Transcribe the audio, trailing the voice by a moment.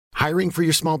Hiring for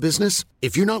your small business?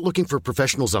 If you're not looking for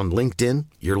professionals on LinkedIn,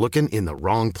 you're looking in the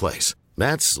wrong place.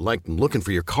 That's like looking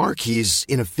for your car keys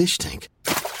in a fish tank.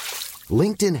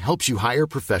 LinkedIn helps you hire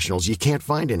professionals you can't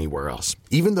find anywhere else,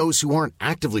 even those who aren't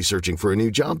actively searching for a new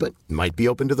job but might be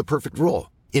open to the perfect role.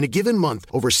 In a given month,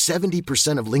 over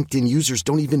 70% of LinkedIn users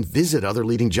don't even visit other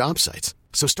leading job sites.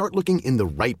 So start looking in the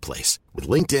right place. With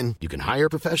LinkedIn, you can hire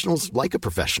professionals like a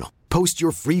professional. Post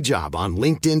your free job on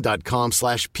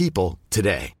linkedin.com/people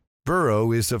today.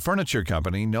 Burrow is a furniture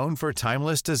company known for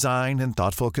timeless design and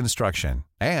thoughtful construction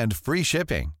and free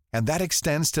shipping, and that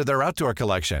extends to their outdoor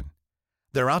collection.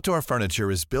 Their outdoor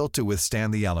furniture is built to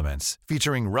withstand the elements,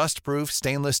 featuring rust-proof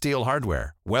stainless steel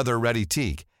hardware, weather-ready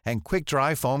teak, and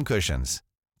quick-dry foam cushions.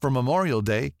 For Memorial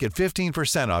Day, get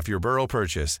 15% off your Burrow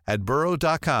purchase at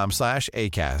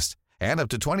burrow.com/ACAST and up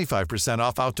to 25%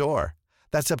 off outdoor.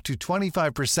 That's up to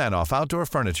 25% off outdoor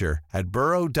furniture at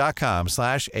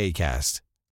burrow.com/ACAST.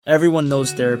 Everyone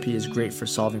knows therapy is great for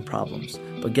solving problems,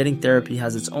 but getting therapy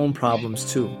has its own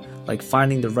problems too, like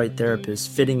finding the right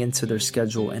therapist, fitting into their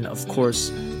schedule, and of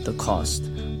course, the cost.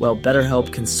 Well,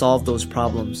 BetterHelp can solve those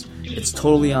problems. It's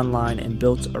totally online and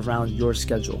built around your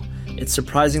schedule. It's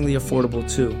surprisingly affordable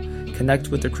too. Connect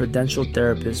with a credentialed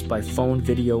therapist by phone,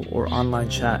 video, or online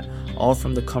chat, all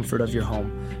from the comfort of your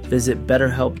home. Visit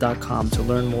BetterHelp.com to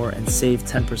learn more and save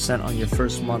 10% on your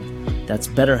first month. That's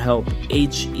BetterHelp,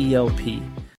 H-E-L-P.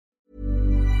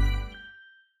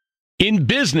 In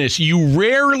business, you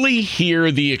rarely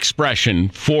hear the expression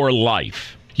 "for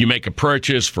life." You make a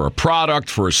purchase for a product,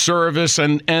 for a service,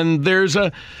 and there's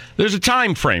a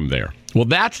time frame there. Well,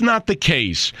 that's not the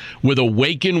case with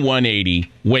Awaken 180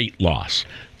 weight loss.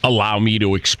 Allow me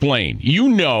to explain. You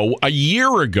know, a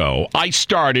year ago, I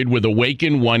started with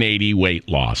Awaken 180 weight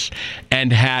loss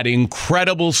and had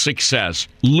incredible success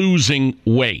losing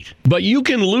weight. But you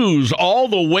can lose all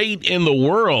the weight in the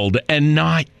world and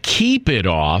not keep it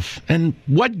off. And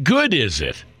what good is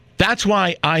it? That's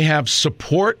why I have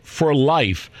support for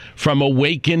life from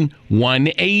Awaken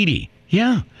 180.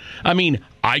 Yeah. I mean,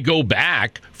 I go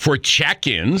back for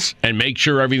check-ins and make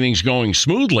sure everything's going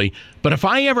smoothly. But if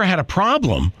I ever had a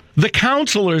problem, the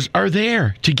counselors are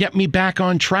there to get me back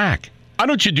on track. Why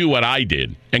don't you do what I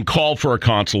did and call for a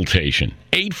consultation?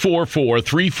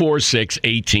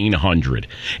 844-346-1800.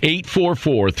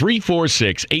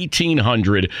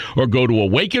 844-346-1800 or go to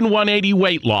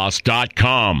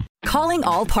awaken180weightloss.com. Calling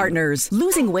all partners.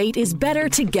 Losing weight is better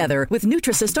together with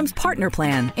Nutrisystem's Partner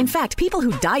Plan. In fact, people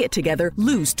who diet together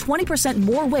lose 20%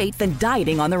 more weight than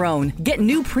dieting on their own. Get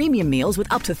new premium meals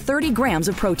with up to 30 grams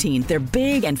of protein. They're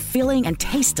big and filling and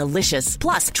taste delicious.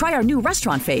 Plus, try our new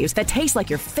restaurant faves that taste like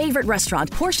your favorite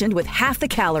restaurant, portioned with half the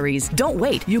calories. Don't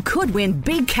wait. You could win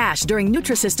big cash during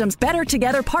Nutrisystem's Better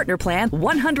Together Partner Plan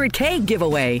 100K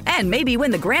giveaway. And maybe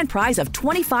win the grand prize of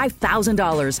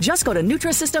 $25,000. Just go to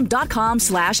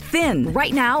Nutrisystem.com/thin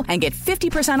right now and get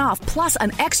 50% off plus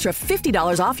an extra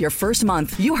 $50 off your first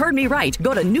month. You heard me right.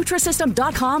 Go to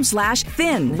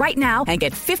Nutrisystem.com/thin right now and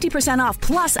get 50% off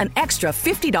plus an extra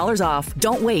 $50 off.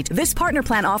 Don't wait. This partner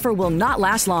plan offer will not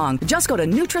last long. Just go to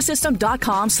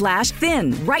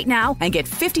Nutrisystem.com/thin right now and get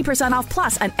 50% off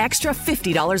plus an extra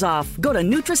 $50 off. Go to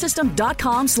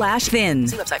Nutrisystem.com/thin.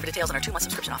 See website for details on our 2-month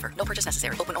subscription offer. No purchase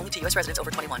necessary. Open only to U.S. residents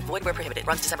over 21. Void where prohibited.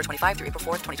 Runs December 25 through April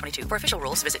 4th, 2022. For official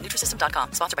rules, visit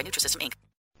Nutrisystem.com. Sponsored by Nutrisystem, Inc.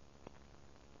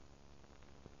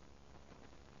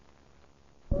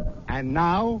 And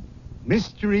now,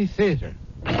 Mystery Theater.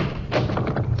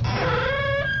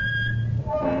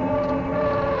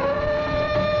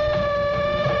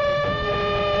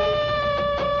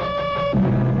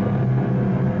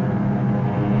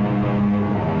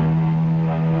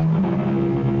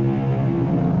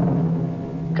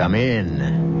 Come in.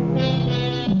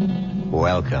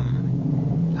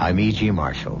 Welcome. I'm E.G.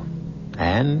 Marshall.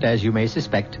 And, as you may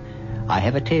suspect, I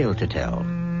have a tale to tell.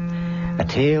 A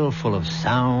tale full of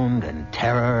sound and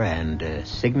terror and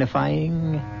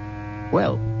signifying...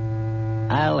 Well,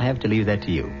 I'll have to leave that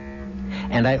to you.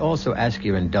 And I also ask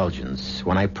your indulgence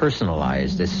when I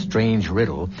personalize this strange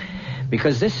riddle,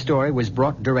 because this story was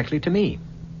brought directly to me.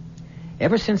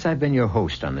 Ever since I've been your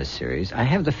host on this series, I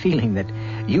have the feeling that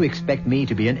you expect me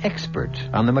to be an expert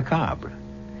on the macabre.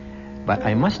 But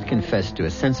I must confess to a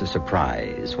sense of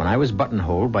surprise when I was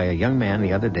buttonholed by a young man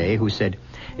the other day who said,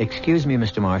 "Excuse me,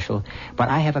 Mr. Marshall, but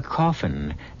I have a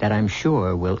coffin that I'm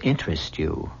sure will interest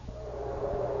you."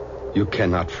 You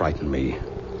cannot frighten me.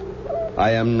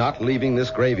 I am not leaving this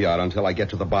graveyard until I get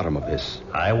to the bottom of this.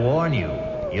 I warn you,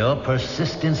 your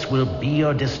persistence will be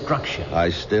your destruction. I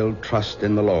still trust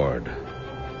in the Lord.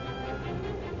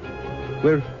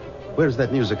 Where's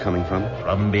that music coming from?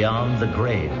 From beyond the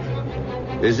grave.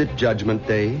 Is it Judgment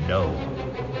Day? No.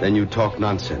 Then you talk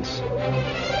nonsense.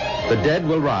 The dead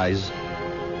will rise.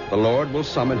 The Lord will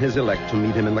summon his elect to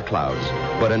meet him in the clouds.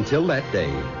 But until that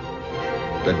day,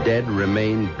 the dead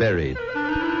remain buried.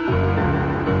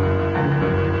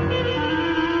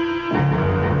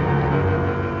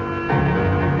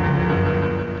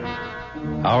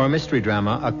 Our mystery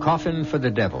drama, A Coffin for the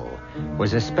Devil,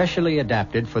 was especially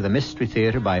adapted for the Mystery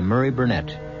Theater by Murray Burnett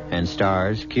and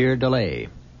stars Keir Dullea.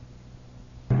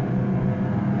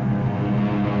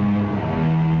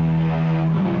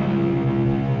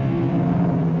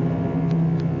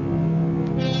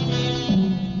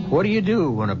 What do you do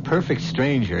when a perfect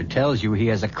stranger tells you he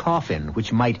has a coffin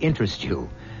which might interest you?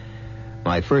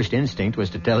 My first instinct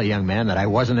was to tell a young man that I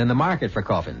wasn't in the market for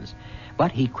coffins.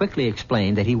 But he quickly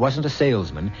explained that he wasn't a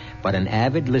salesman, but an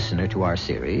avid listener to our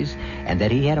series, and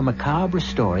that he had a macabre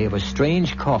story of a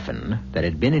strange coffin that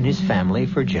had been in his family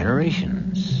for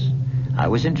generations. I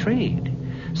was intrigued.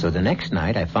 So the next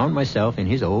night, I found myself in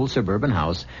his old suburban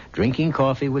house, drinking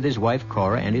coffee with his wife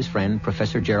Cora and his friend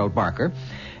Professor Gerald Barker,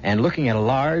 and looking at a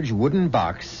large wooden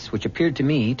box which appeared to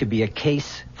me to be a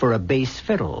case for a bass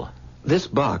fiddle. This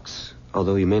box,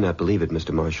 although you may not believe it,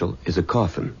 Mr. Marshall, is a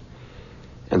coffin.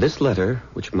 And this letter,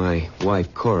 which my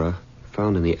wife Cora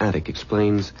found in the attic,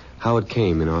 explains how it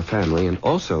came in our family and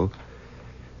also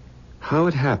how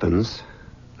it happens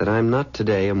that I'm not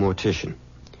today a mortician.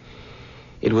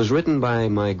 It was written by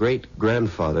my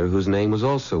great-grandfather, whose name was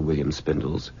also William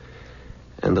Spindles,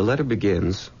 and the letter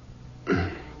begins,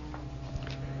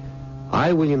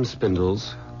 I, William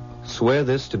Spindles, swear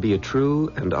this to be a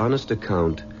true and honest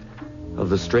account of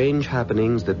the strange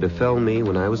happenings that befell me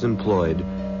when I was employed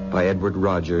by Edward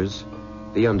Rogers,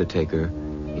 the undertaker,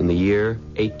 in the year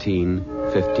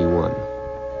 1851.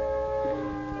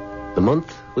 The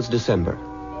month was December,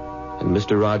 and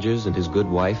Mr. Rogers and his good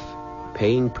wife,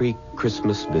 paying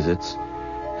pre-Christmas visits,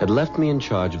 had left me in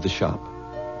charge of the shop.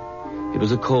 It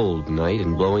was a cold night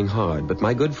and blowing hard, but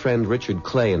my good friend Richard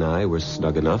Clay and I were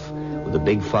snug enough with a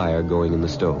big fire going in the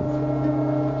stove.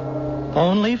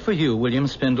 Only for you, William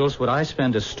Spindles, would I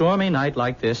spend a stormy night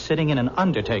like this sitting in an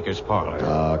undertaker's parlor.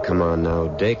 Ah, come on now,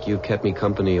 Dick. You've kept me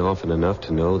company often enough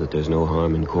to know that there's no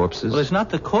harm in corpses. Well, it's not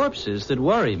the corpses that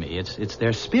worry me. It's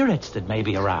their spirits that may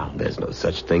be around. There's no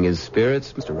such thing as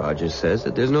spirits. Mr. Rogers says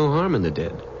that there's no harm in the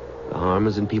dead. The harm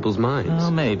is in people's minds.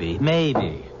 Oh, maybe.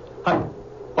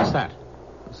 What's that?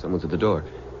 Someone's at the door.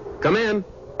 Come in.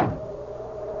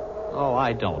 Oh,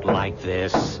 I don't like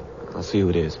this. I'll see who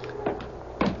it is.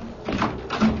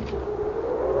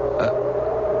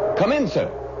 Come in, sir.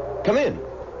 Come in.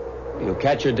 You'll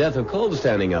catch your death of cold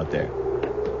standing out there.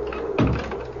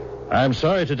 I'm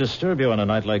sorry to disturb you on a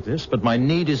night like this, but my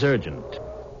need is urgent.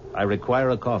 I require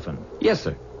a coffin. Yes,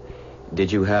 sir.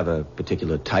 Did you have a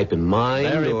particular type in mind?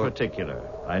 Very particular.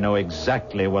 I know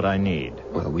exactly what I need.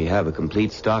 Well, we have a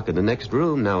complete stock in the next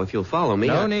room. Now, if you'll follow me...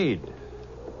 No need.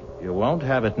 You won't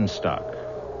have it in stock.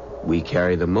 We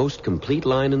carry the most complete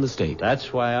line in the state.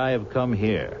 That's why I have come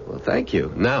here. Well, thank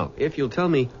you. Now, if you'll tell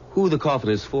me who the coffin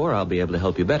is for, I'll be able to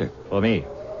help you better. For me.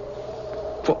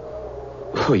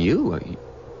 For you?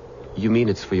 You mean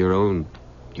it's for your own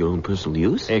personal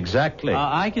use? Exactly.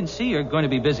 I can see you're going to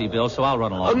be busy, Bill, so I'll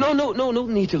run along. Oh, no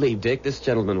need to leave, Dick. This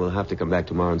gentleman will have to come back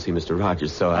tomorrow and see Mr.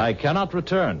 Rogers, so I cannot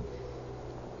return.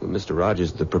 Well, Mr.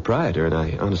 Rogers is the proprietor, and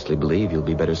I honestly believe you'll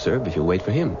be better served if you'll wait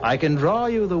for him. I can draw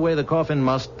you the way the coffin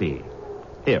must be.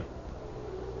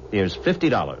 Here's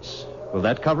 $50. Will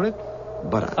that cover it?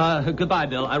 But goodbye,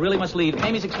 Bill. I really must leave.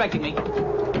 Amy's expecting me.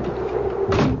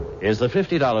 Is the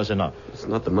 $50 enough? It's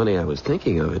not the money I was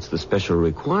thinking of. It's the special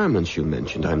requirements you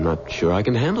mentioned. I'm not sure I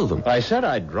can handle them. I said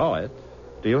I'd draw it.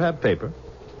 Do you have paper?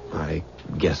 I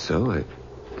guess so.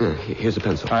 Here's a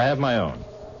pencil. I have my own.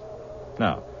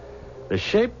 Now, the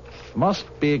shape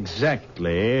must be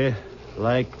exactly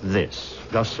like this.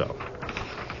 Just so.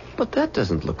 But that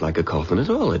doesn't look like a coffin at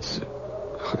all. It's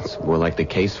more like the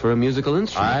case for a musical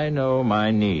instrument. I know my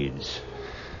needs.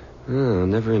 Oh,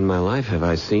 never in my life have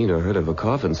I seen or heard of a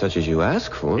coffin such as you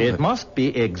ask for. It must be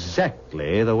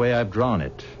exactly the way I've drawn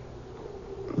it.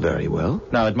 Very well.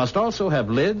 Now, it must also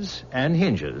have lids and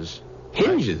hinges.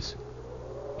 Hinges?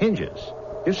 Hinges.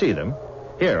 You see them?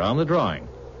 Here, on the drawing.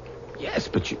 Yes,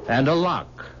 but you... And a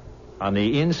lock on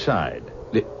the inside.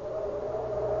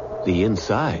 The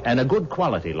inside? And a good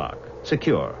quality lock.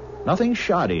 Secure. Nothing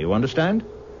shoddy, you understand?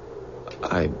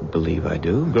 I believe I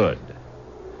do. Good.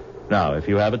 Now, if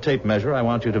you have a tape measure, I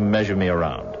want you to measure me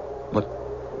around.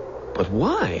 But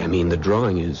why? I mean, the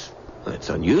drawing it's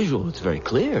unusual. It's very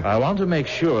clear. I want to make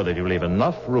sure that you leave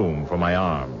enough room for my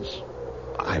arms.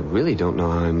 I really don't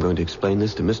know how I'm going to explain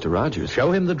this to Mr. Rogers.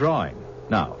 Show him the drawing.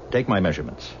 Now, take my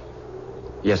measurements.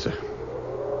 Yes, sir.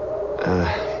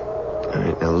 All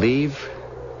right, now leave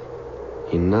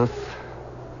enough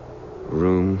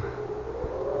room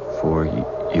for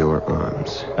your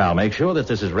arms. Now, make sure that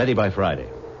this is ready by Friday.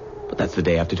 But that's the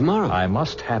day after tomorrow. I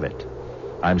must have it.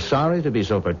 I'm sorry to be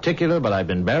so particular, but I've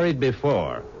been married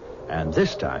before. And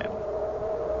this time,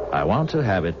 I want to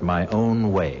have it my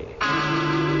own way.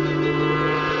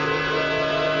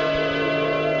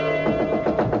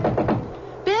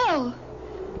 Bill!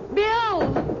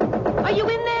 Bill! Are you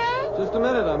in there? Just a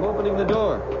minute. I'm opening the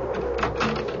door.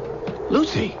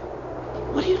 Lucy,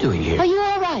 what are you doing here? Are you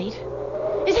all right?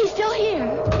 Is he still here?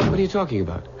 What are you talking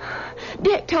about?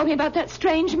 Dick told me about that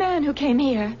strange man who came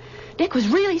here. Dick was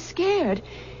really scared.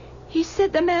 He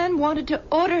said the man wanted to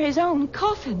order his own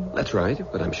coffin. That's right,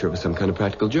 but I'm sure it was some kind of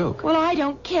practical joke. Well, I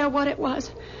don't care what it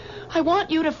was. I want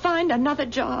you to find another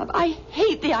job. I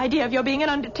hate the idea of your being an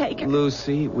undertaker.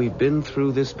 Lucy, we've been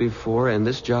through this before, and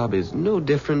this job is no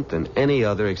different than any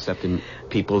other except in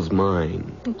people's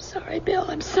minds. I'm sorry, Bill.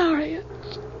 I'm sorry.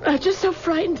 I was just so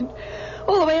frightened.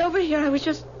 All the way over here, I was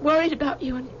just worried about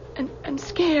you and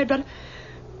scared,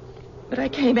 but I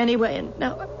came anyway, and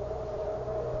now...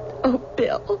 Oh,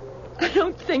 Bill, I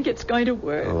don't think it's going to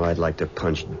work. Oh, I'd like to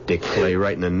punch Dick Clay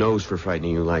right in the nose for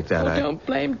frightening you like that. Don't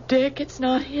blame Dick. It's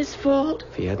not his fault.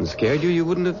 If he hadn't scared you, you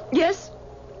wouldn't have... Yes,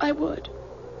 I would.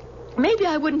 Maybe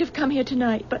I wouldn't have come here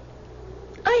tonight, but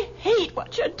I hate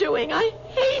what you're doing. I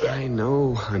hate it. I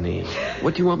know, honey.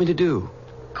 What do you want me to do?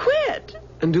 Quit.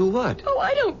 And do what? Oh,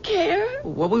 I don't care.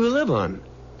 What will we live on?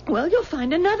 Well, you'll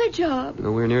find another job.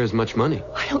 Nowhere near as much money.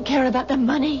 I don't care about the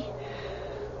money.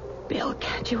 Bill,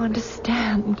 can't you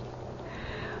understand?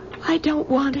 I don't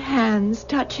want hands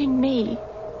touching me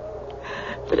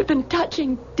that have been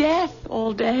touching death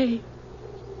all day.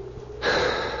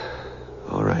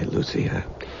 All right, Lucy.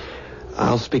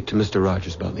 I'll speak to Mr.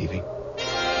 Rogers about leaving.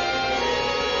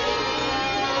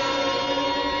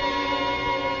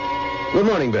 Good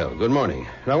morning, Bill. Good morning.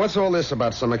 Now, what's all this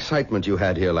about some excitement you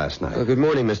had here last night? Good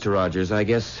morning, Mr. Rogers. I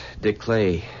guess Dick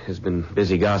Clay has been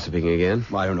busy gossiping again.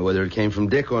 I don't know whether it came from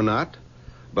Dick or not,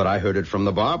 but I heard it from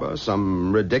the barber.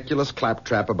 Some ridiculous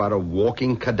claptrap about a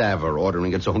walking cadaver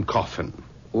ordering its own coffin.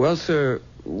 Well, sir,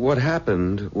 what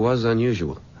happened was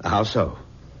unusual. How so?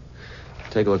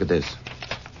 Take a look at this.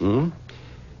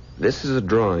 This is a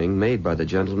drawing made by the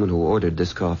gentleman who ordered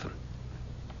this coffin.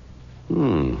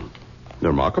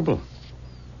 Remarkable.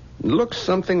 Looks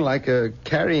something like a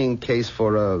carrying case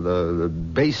for the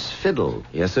bass fiddle.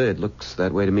 Yes, sir. It looks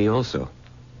that way to me also.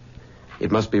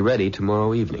 It must be ready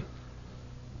tomorrow evening.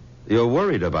 You're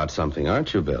worried about something,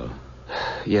 aren't you, Bill?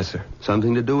 Yes, sir.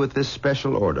 Something to do with this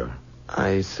special order?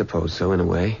 I suppose so, in a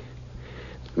way.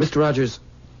 Mr. Rogers,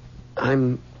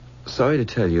 I'm sorry to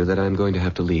tell you that I'm going to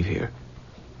have to leave here.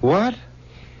 What?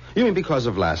 You mean because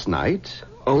of last night?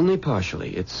 Only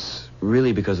partially. It's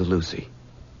really because of Lucy.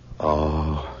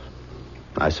 Oh...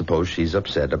 I suppose she's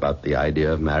upset about the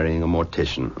idea of marrying a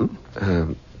mortician.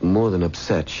 More than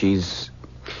upset. She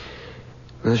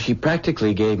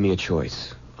practically gave me a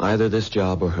choice. Either this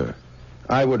job or her.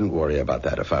 I wouldn't worry about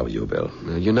that if I were you, Bill.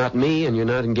 You're not me, and you're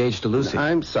not engaged to Lucy.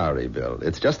 I'm sorry, Bill.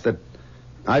 It's just that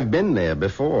I've been there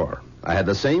before. I had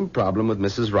the same problem with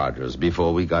Mrs. Rogers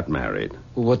before we got married.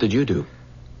 What did you do?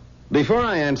 Before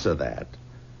I answer that,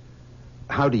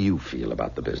 how do you feel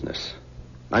about the business?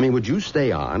 I mean, would you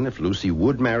stay on if Lucy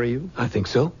would marry you? I think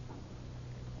so.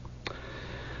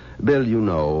 Bill, you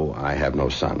know I have no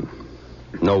son.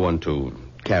 No one to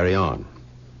carry on.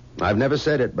 I've never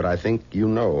said it, but I think you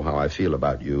know how I feel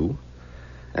about you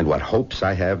and what hopes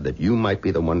I have that you might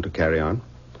be the one to carry on.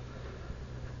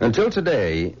 Until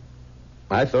today,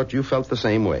 I thought you felt the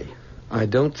same way. I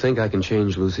don't think I can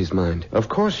change Lucy's mind. Of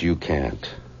course you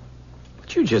can't.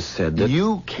 But you just said that...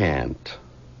 You can't,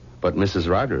 but Mrs.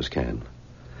 Rogers can.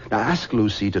 Now, ask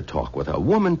Lucy to talk with her,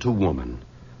 woman to woman.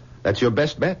 That's your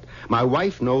best bet. My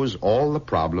wife knows all the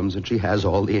problems, and she has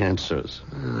all the answers.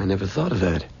 I never thought of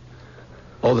that.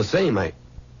 All the same, I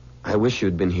wish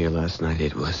you'd been here last night.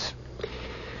 It was...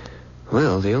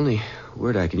 Well, the only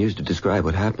word I can use to describe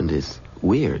what happened is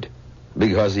weird.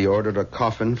 Because he ordered a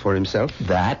coffin for himself?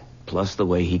 That, plus the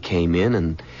way he came in,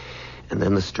 and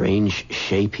then the strange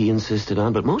shape he insisted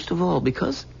on. But most of all,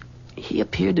 because he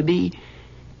appeared to be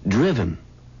driven.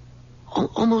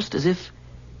 Almost as if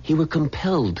he were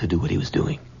compelled to do what he was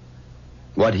doing.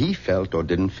 What he felt or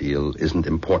didn't feel isn't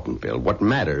important, Bill. What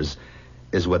matters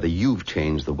is whether you've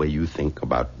changed the way you think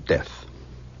about death.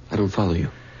 I don't follow you.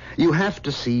 You have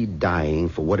to see dying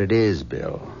for what it is,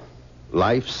 Bill.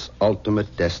 Life's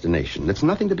ultimate destination. It's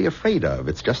nothing to be afraid of.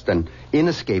 It's just an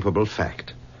inescapable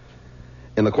fact.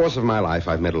 In the course of my life,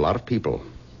 I've met a lot of people,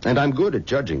 and I'm good at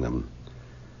judging them.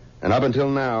 And up until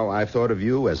now, I've thought of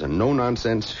you as a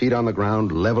no-nonsense,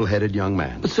 feet-on-the-ground, level-headed young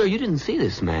man. But, sir, you didn't see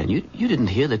this man. You didn't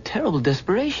hear the terrible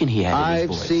desperation he had in his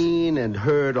voice. I've seen and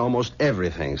heard almost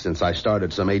everything since I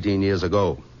started some 18 years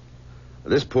ago.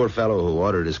 This poor fellow who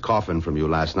ordered his coffin from you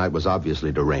last night was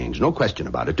obviously deranged. No question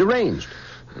about it. Deranged.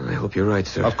 I hope you're right,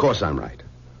 sir. Of course I'm right.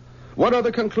 What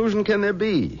other conclusion can there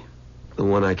be? The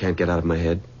one I can't get out of my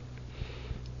head.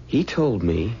 He told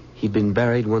me he'd been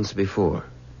buried once before.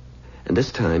 And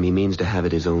this time he means to have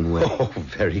it his own way. Oh,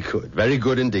 very good. Very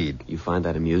good indeed. You find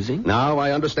that amusing? Now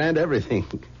I understand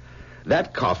everything.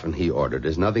 That coffin he ordered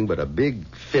is nothing but a big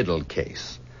fiddle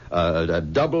case. A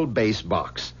double bass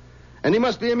box. And he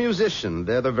must be a musician.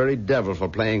 They're the very devil for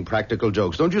playing practical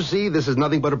jokes. Don't you see? This is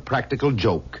nothing but a practical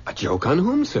joke. A joke on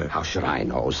whom, sir? How should I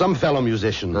know? Some fellow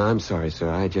musician. No, I'm sorry, sir.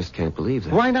 I just can't believe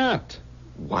that. Why not?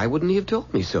 Why wouldn't he have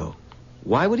told me so?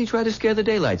 Why would he try to scare the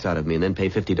daylights out of me and then pay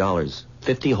 $50?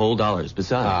 50 whole dollars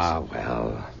besides. Ah,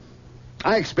 well.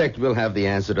 I expect we'll have the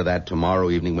answer to that tomorrow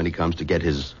evening when he comes to get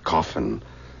his coffin.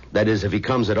 That is, if he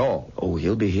comes at all. Oh,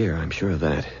 he'll be here, I'm sure of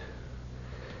that.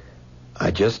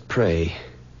 I just pray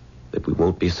that we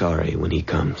won't be sorry when he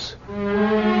comes.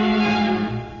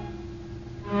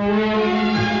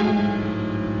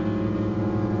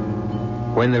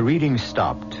 When the reading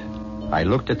stopped, I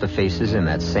looked at the faces in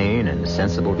that sane and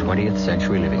sensible 20th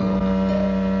century living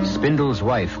room. Spindle's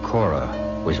wife,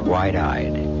 Cora, was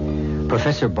wide-eyed.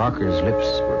 Professor Barker's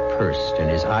lips were pursed and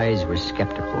his eyes were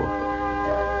skeptical.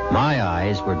 My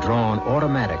eyes were drawn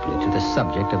automatically to the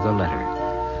subject of the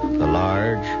letter, the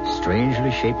large,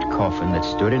 strangely shaped coffin that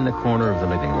stood in the corner of the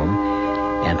living room,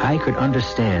 and I could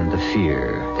understand the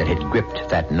fear that had gripped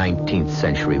that 19th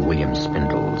century William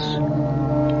Spindles.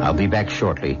 I'll be back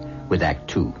shortly with Act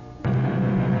 2.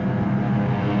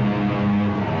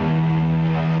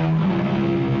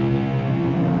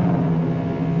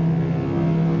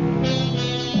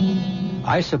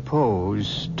 I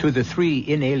suppose to the three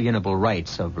inalienable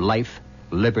rights of life,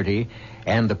 liberty,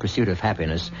 and the pursuit of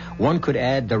happiness, one could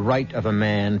add the right of a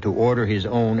man to order his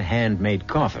own handmade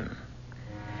coffin.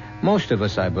 Most of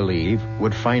us, I believe,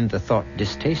 would find the thought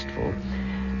distasteful,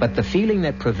 but the feeling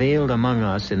that prevailed among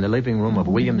us in the living room of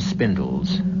William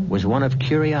Spindles was one of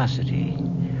curiosity.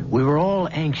 We were all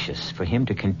anxious for him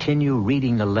to continue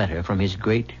reading the letter from his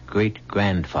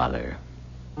great-great-grandfather.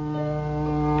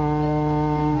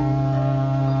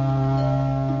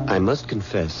 I must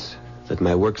confess that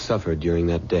my work suffered during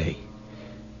that day.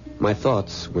 My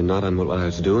thoughts were not on what I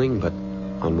was doing, but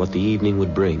on what the evening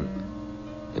would bring,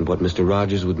 and what Mr.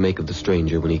 Rogers would make of the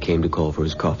stranger when he came to call for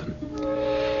his coffin.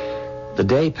 The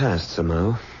day passed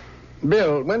somehow.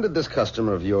 Bill, when did this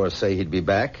customer of yours say he'd be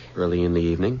back? Early in the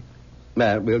evening.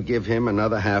 Matt, we'll give him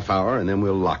another half hour, and then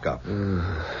we'll lock up.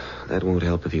 That won't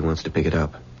help if he wants to pick it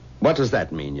up. What does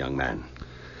that mean, young man?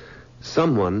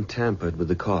 Someone tampered with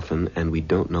the coffin, and we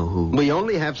don't know who. We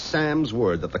only have Sam's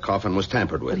word that the coffin was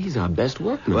tampered with. But he's our best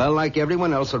workman. Well, like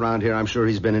everyone else around here, I'm sure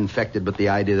he's been infected with the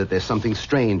idea that there's something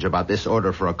strange about this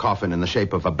order for a coffin in the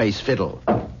shape of a bass fiddle.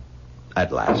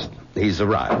 At last, he's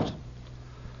arrived.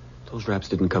 Those raps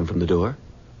didn't come from the door?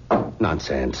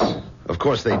 Nonsense. Of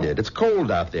course they did. It's cold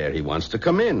out there. He wants to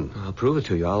come in. I'll prove it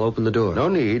to you. I'll open the door. No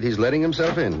need. He's letting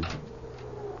himself in.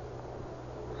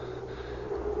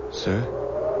 Sir?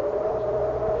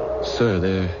 Sir,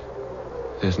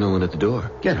 there's no one at the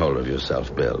door. Get hold of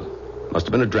yourself, Bill. Must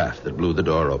have been a draft that blew the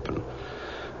door open.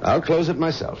 I'll close it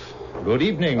myself. Good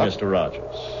evening, Mr.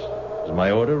 Rogers. Is my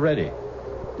order ready?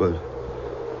 Well,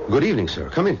 good evening,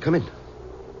 sir. Come in, come in.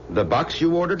 The box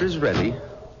you ordered is ready.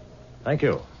 Thank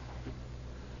you.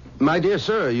 My dear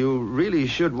sir, you really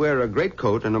should wear a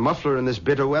greatcoat and a muffler in this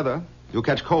bitter weather. You'll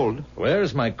catch cold.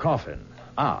 Where's my coffin?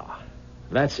 Ah,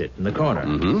 that's it, in the corner.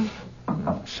 Mm-hmm.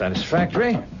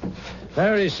 Satisfactory?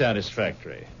 Very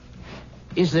satisfactory.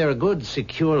 Is there a good,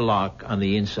 secure lock on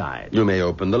the inside? You may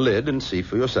open the lid and see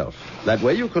for yourself. That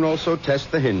way you can also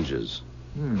test the hinges.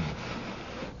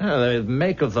 The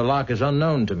make of the lock is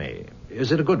unknown to me.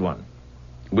 Is it a good one?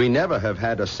 We never have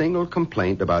had a single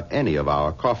complaint about any of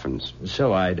our coffins.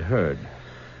 So I'd heard.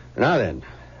 Now then,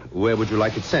 where would you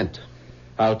like it sent?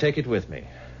 I'll take it with me.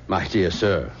 My dear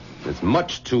sir, it's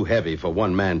much too heavy for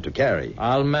one man to carry.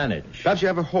 I'll manage. Perhaps you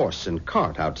have a horse and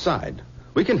cart outside.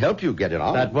 We can help you get it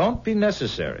on. That won't be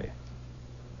necessary.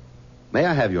 May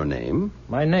I have your name?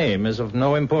 My name is of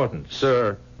no importance.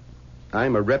 Sir,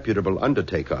 I'm a reputable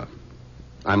undertaker.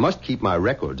 I must keep my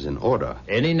records in order.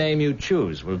 Any name you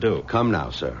choose will do. Come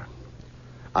now, sir.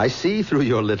 I see through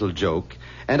your little joke,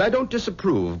 and I don't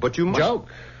disapprove, but you must... Joke?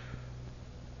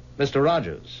 Mr.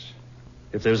 Rogers,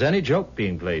 If there's any joke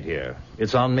being played here,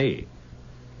 it's on me.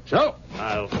 So,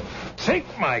 I'll take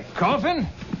my coffin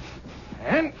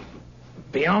and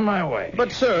be on my way.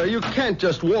 But, sir, you can't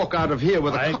just walk out of here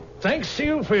with Thanks to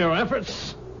you for your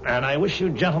efforts, and I wish you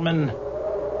gentlemen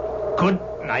good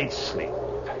night's sleep.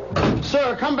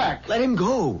 Sir, come back. Let him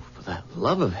go. For the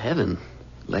love of heaven.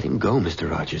 Let him go, Mr.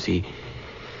 Rogers. He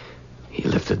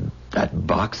lifted that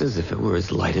box as if it were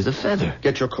as light as a feather.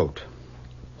 Get your coat.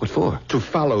 What for? To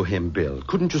follow him, Bill.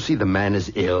 Couldn't you see the man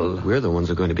is ill? We're the ones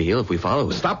who are going to be ill if we follow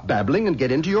him. Stop babbling and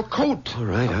get into your coat. All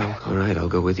right, I'll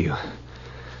go with you.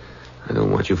 I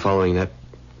don't want you following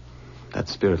that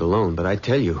spirit alone, but I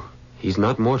tell you, he's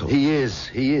not mortal. He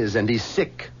is, and he's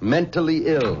sick, mentally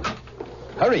ill.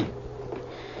 Hurry.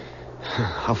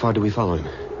 How far do we follow him?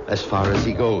 As far as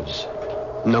he goes.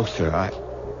 No, sir,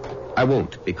 I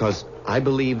won't, because I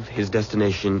believe his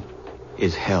destination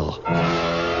is hell.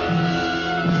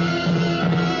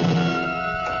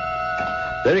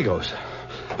 There he goes.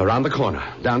 Around the corner,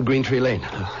 down Green Tree Lane.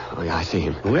 Oh, yeah, I see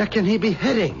him. Where can he be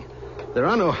heading? There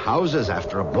are no houses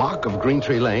after a block of Green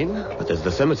Tree Lane. But there's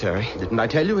the cemetery. Didn't I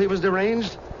tell you he was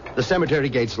deranged? The cemetery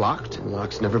gate's locked.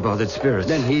 Locks never bothered spirits.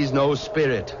 Then he's no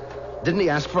spirit. Didn't he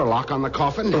ask for a lock on the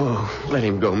coffin? Oh, let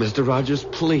him go, Mr. Rogers,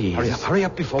 please. Hurry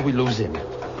up before we lose him.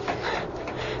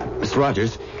 Mr.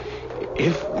 Rogers,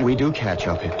 if we do catch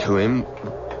up to him,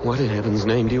 what in heaven's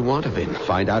name do you want of him?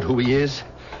 Find out who he is,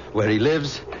 where he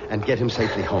lives, and get him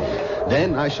safely home.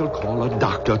 Then I shall call a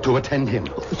doctor to attend him.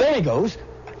 There he goes,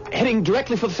 heading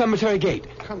directly for the cemetery gate.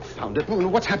 Confound it.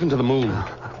 What's happened to the moon?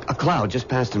 A cloud just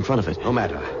passed in front of it. No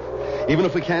matter. Even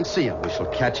if we can't see him, we shall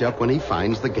catch up when he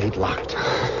finds the gate locked.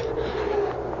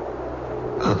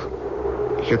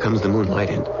 Oh, here comes the moonlight,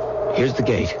 and here's the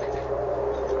gate.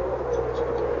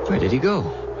 Where did he go?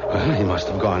 Well, he must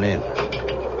have gone in.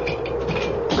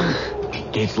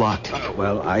 Gate's locked.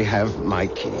 Well, I have my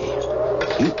key.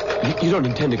 You don't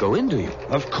intend to go in, do you?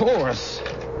 Of course.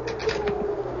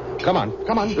 Come on.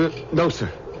 No,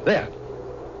 sir. There.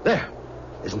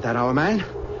 Isn't that our man?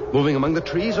 Moving among the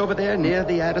trees over there near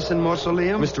the Addison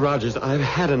Mausoleum? Mr. Rogers, I've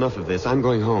had enough of this. I'm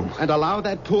going home. And allow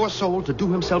that poor soul to do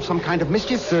himself some kind of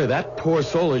mischief? Sir, that poor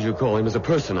soul, as you call him, is a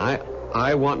person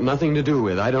I want nothing to do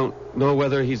with. I don't know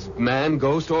whether he's man,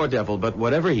 ghost, or devil, but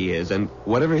whatever he is, and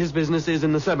whatever his business is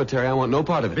in the cemetery, I want no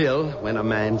part of it. Bill, when a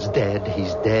man's dead,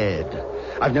 he's dead.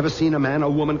 I've never seen a man or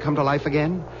woman come to life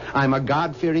again. I'm a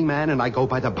God-fearing man, and I go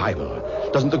by the Bible.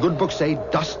 Doesn't the good book say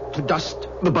dust to dust?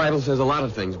 The Bible says a lot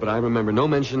of things, but I remember no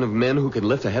mention of men who could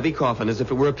lift a heavy coffin as if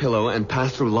it were a pillow and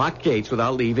pass through locked gates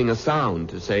without leaving a sound,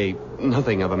 to say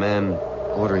nothing of a man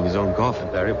ordering his own coffin.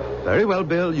 Very well,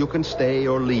 Bill. You can stay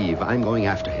or leave. I'm going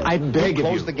after him. I beg of you.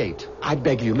 Close the gate. I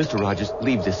beg you, Mr. Rogers,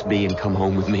 leave this be and come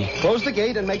home with me. Close the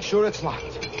gate and make sure it's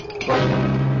locked.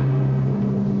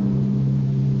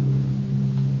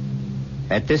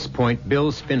 At this point,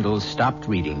 Bill Spindles stopped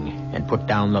reading and put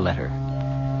down the letter.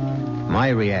 My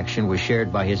reaction was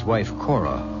shared by his wife,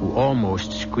 Cora, who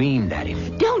almost screamed at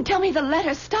him. Don't tell me the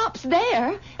letter stops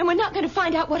there, and we're not going to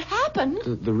find out what happened.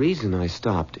 The reason I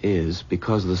stopped is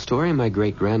because the story my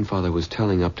great-grandfather was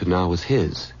telling up to now was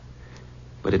his.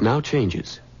 But it now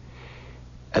changes.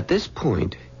 At this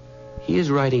point, he is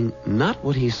writing not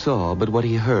what he saw, but what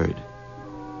he heard,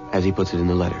 as he puts it in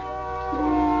the letter.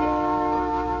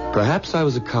 Perhaps I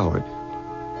was a coward,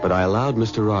 but I allowed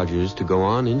Mr. Rogers to go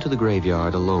on into the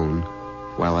graveyard alone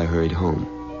while I hurried home.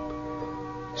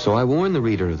 So I warn the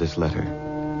reader of this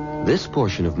letter. This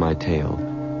portion of my tale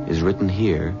is written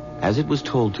here as it was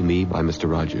told to me by Mr.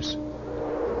 Rogers.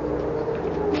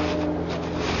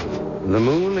 The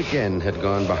moon again had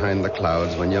gone behind the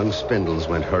clouds when young Spindles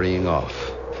went hurrying off.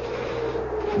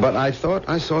 But I thought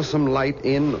I saw some light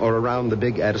in or around the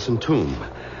big Addison tomb.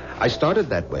 I started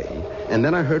that way, and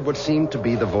then I heard what seemed to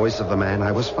be the voice of the man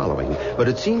I was following, but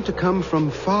it seemed to come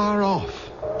from far off.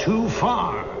 Too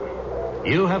far.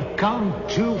 You have come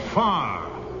too far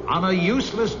on a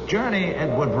useless journey,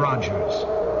 Edward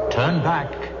Rogers. Turn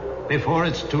back before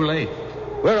it's too late.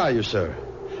 Where are you, sir?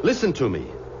 Listen to me.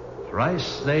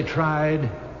 Thrice they tried,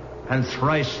 and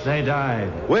thrice they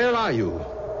died. Where are you?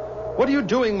 What are you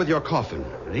doing with your coffin?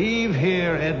 Leave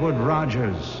here, Edward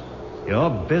Rogers. Your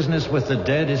business with the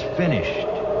dead is finished.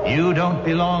 You don't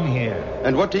belong here.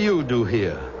 And what do you do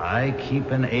here? I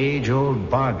keep an age-old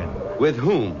bargain. With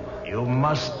whom? You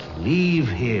must leave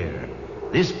here.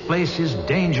 This place is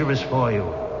dangerous for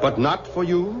you. But not for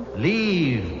you?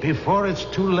 Leave before it's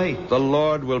too late. The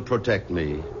Lord will protect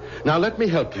me. Now let me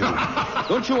help you.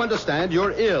 Don't you understand?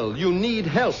 You're ill. You need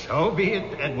help. So be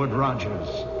it, Edward Rogers.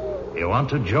 You want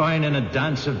to join in a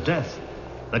dance of death?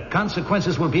 The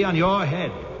consequences will be on your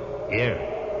head.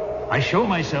 Here, I show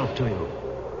myself to you.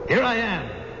 Here I am.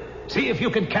 See if you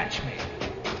can catch me.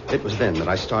 It was then that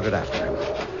I started after him.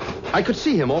 I could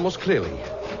see him almost clearly.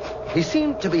 He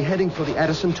seemed to be heading for the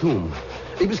Addison tomb.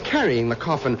 He was carrying the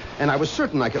coffin, and I was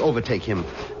certain I could overtake him.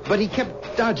 But he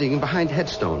kept dodging behind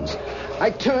headstones. I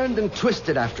turned and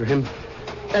twisted after him.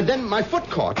 And then my foot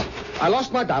caught. I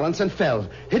lost my balance and fell,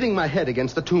 hitting my head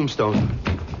against the tombstone.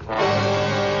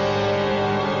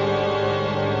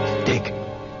 Dick,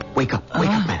 wake up,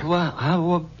 man.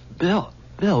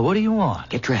 Bill, what do you want?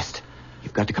 Get dressed.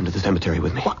 You've got to come to the cemetery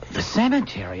with me. What? The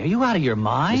cemetery? Are you out of your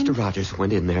mind? Mr. Rogers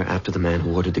went in there after the man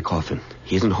who ordered the coffin.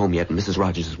 He isn't home yet, and Mrs.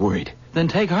 Rogers is worried. Then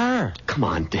take her. Come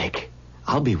on, Dick.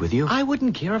 I'll be with you. I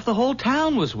wouldn't care if the whole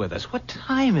town was with us. What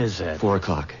time is it?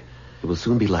 4:00. It will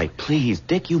soon be light. Please,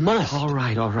 Dick, you must. All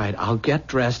right. I'll get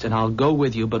dressed and I'll go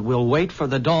with you, but we'll wait for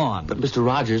the dawn. But Mr.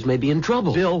 Rogers may be in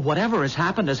trouble. Bill, whatever has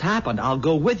happened has happened. I'll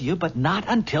go with you, but not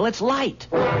until it's light.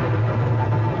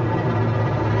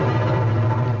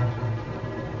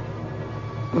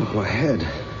 Oh, my head.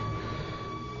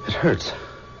 It hurts.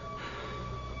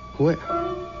 Where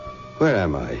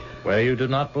am I? Where you do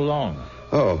not belong.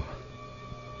 Oh.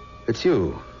 It's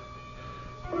you.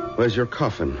 Where's your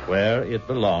coffin? Where it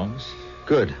belongs.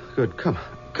 Good. Come.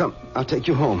 I'll take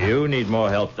you home. You need more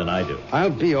help than I do. I'll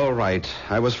be all right.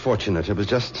 I was fortunate. It was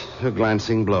just a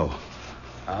glancing blow.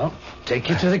 I'll take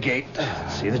you to the gate.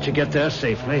 See that you get there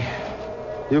safely.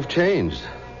 You've changed.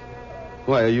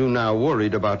 Why are you now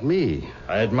worried about me?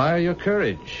 I admire your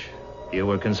courage. You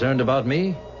were concerned about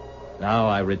me. Now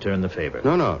I return the favor.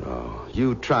 No.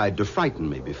 You tried to frighten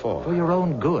me before. For your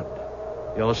own good.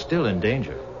 You're still in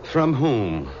danger. From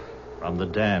whom? From the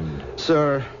damned.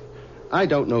 Sir, I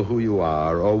don't know who you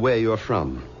are or where you're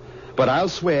from, but I'll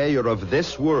swear you're of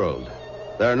this world.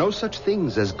 There are no such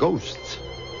things as ghosts.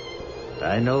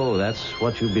 I know that's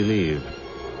what you believe.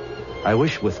 I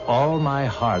wish with all my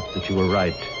heart that you were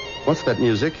right. What's that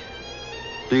music?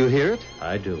 Do you hear it?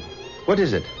 I do. What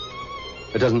is it?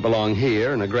 It doesn't belong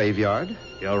here in a graveyard.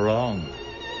 You're wrong.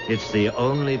 It's the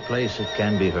only place it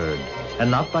can be heard, and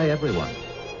not by everyone.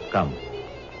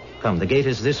 Come, the gate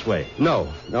is this way. No,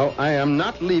 I am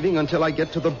not leaving until I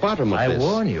get to the bottom of this. I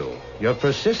warn you, your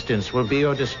persistence will be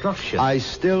your destruction. I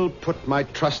still put my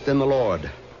trust in the Lord.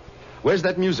 Where's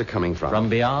that music coming from? From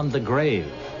beyond the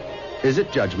grave. Is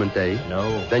it Judgment Day?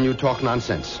 No. Then you talk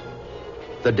nonsense.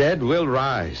 The dead will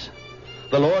rise.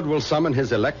 The Lord will summon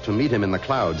his elect to meet him in the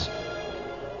clouds.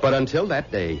 But until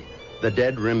that day, the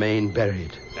dead remain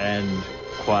buried. And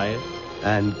quiet?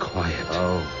 And quiet.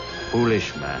 Oh,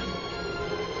 foolish man.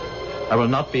 I will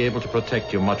not be able to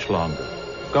protect you much longer.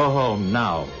 Go home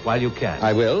now, while you can.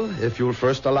 I will, if you'll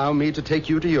first allow me to take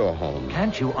you to your home.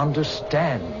 Can't you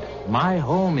understand? My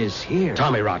home is here.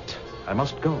 Tommy rot. I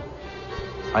must go.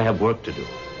 I have work to do.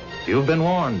 You've been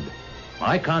warned.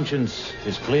 My conscience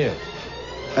is clear.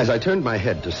 As I turned my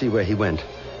head to see where he went,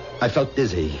 I felt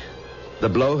dizzy. The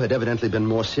blow had evidently been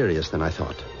more serious than I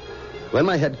thought. When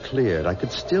my head cleared, I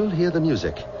could still hear the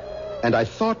music, and I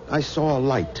thought I saw a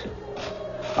light.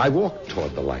 I walked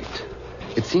toward the light.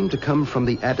 It seemed to come from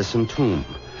the Addison tomb.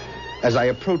 As I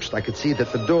approached, I could see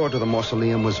that the door to the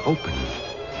mausoleum was open.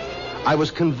 I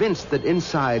was convinced that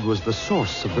inside was the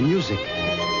source of the music.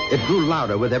 It grew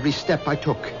louder with every step I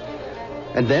took.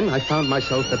 And then I found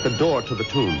myself at the door to the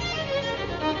tomb.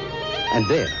 And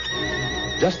there,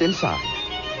 just inside,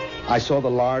 I saw the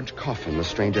large coffin the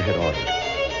stranger had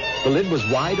ordered. The lid was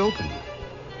wide open.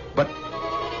 But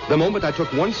the moment I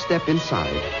took one step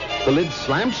inside, the lid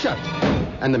slammed shut,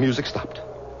 and the music stopped.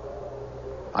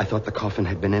 I thought the coffin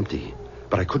had been empty,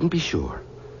 but I couldn't be sure.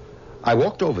 I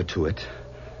walked over to it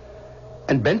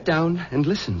and bent down and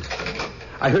listened.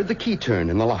 I heard the key turn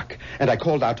in the lock, and I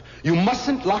called out, "You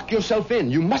mustn't lock yourself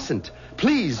in. You mustn't.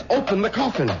 Please open the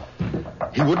coffin."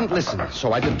 He wouldn't listen,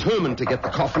 so I determined to get the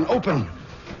coffin open.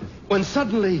 When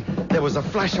suddenly there was a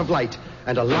flash of light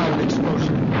and a loud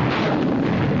explosion.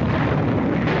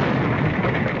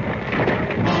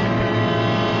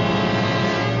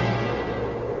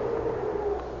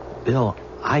 Bill,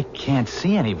 I can't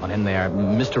see anyone in there.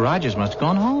 Mr. Rogers must have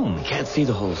gone home. We can't see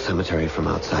the whole cemetery from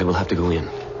outside. We'll have to go in.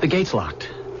 The gate's locked.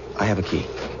 I have a key.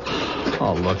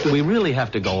 Oh, look, do we really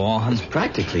have to go on? It's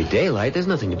practically daylight. There's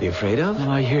nothing to be afraid of.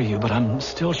 Well, I hear you, but I'm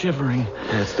still shivering.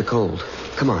 That's the cold.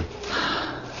 Come on.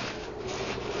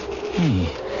 Hey,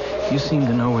 you seem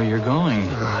to know where you're going.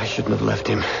 Oh, I shouldn't have left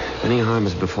him. If any harm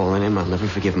has befallen him, I'll never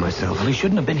forgive myself. Well, he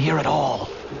shouldn't have been here at all.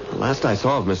 The last I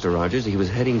saw of Mr. Rogers, he was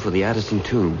heading for the Addison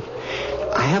tomb.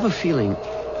 I have a feeling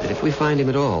that if we find him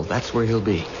at all, that's where he'll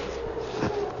be.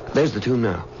 There's the tomb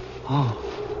now.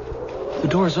 Oh, the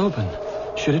door's open.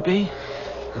 Should it be?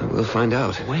 We'll find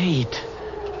out. Wait.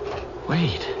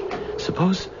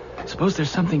 Suppose there's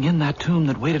something in that tomb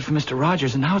that waited for Mr.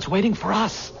 Rogers, and now it's waiting for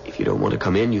us. If you don't want to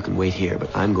come in, you can wait here,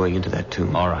 but I'm going into that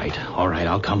tomb. All right,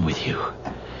 I'll come with you.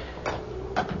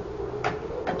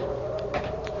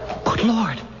 Good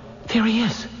Lord, there he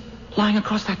is, lying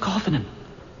across that coffin,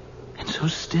 and so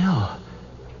still.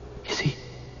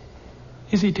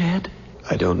 Is he dead?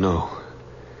 I don't know.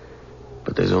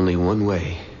 But there's only one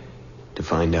way to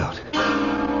find out.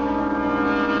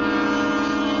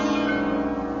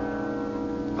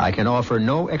 I can offer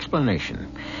no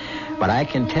explanation, but I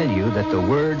can tell you that the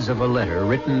words of a letter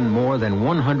written more than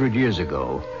 100 years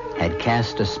ago had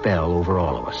cast a spell over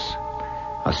all of us.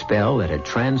 A spell that had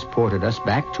transported us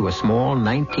back to a small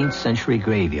 19th century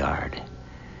graveyard.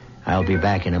 I'll be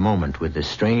back in a moment with the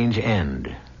strange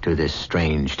end to this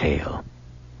strange tale.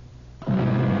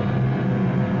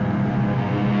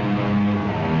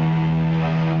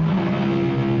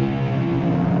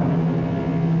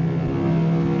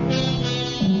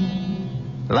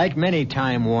 Like many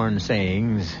time-worn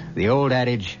sayings, the old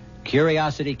adage,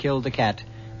 curiosity killed the cat,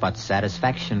 but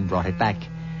satisfaction brought it back,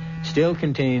 still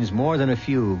contains more than a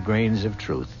few grains of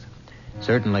truth.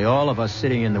 Certainly all of us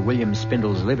sitting in the William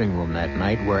Spindle's living room that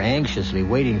night were anxiously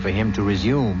waiting for him to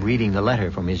resume reading the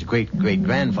letter from his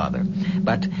great-great-grandfather.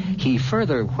 But he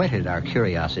further whetted our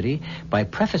curiosity by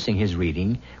prefacing his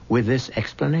reading with this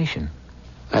explanation.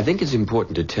 I think it's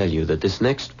important to tell you that this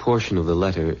next portion of the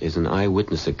letter is an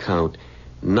eyewitness account,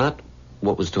 not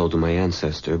what was told to my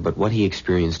ancestor, but what he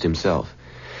experienced himself.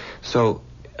 So,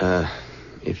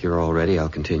 if you're all ready, I'll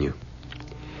continue.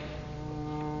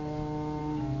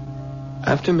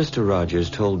 After Mr.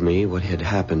 Rogers told me what had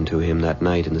happened to him that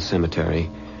night in the cemetery,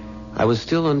 I was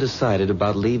still undecided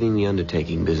about leaving the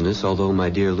undertaking business, although my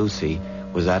dear Lucy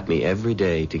was at me every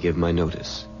day to give my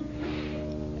notice.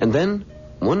 And then,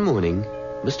 one morning,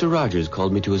 Mr. Rogers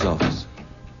called me to his office.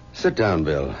 Sit down,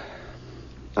 Bill.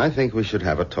 I think we should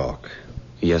have a talk.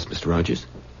 Yes, Mr. Rogers?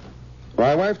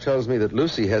 My wife tells me that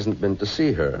Lucy hasn't been to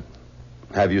see her.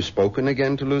 Have you spoken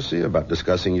again to Lucy about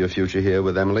discussing your future here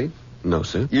with Emily? No,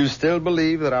 sir. You still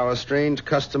believe that our strange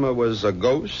customer was a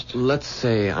ghost? Let's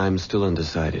say I'm still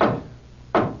undecided.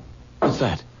 What's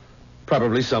that?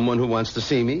 Probably someone who wants to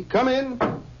see me. Come in.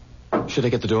 Should I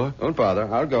get the door? Don't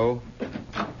bother. I'll go.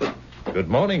 Good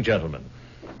morning, gentlemen.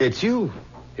 It's you.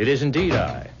 It is indeed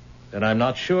I. And I'm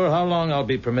not sure how long I'll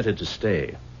be permitted to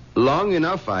stay. Long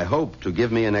enough, I hope, to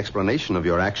give me an explanation of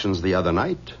your actions the other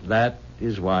night. That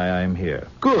is why I'm here.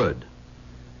 Good.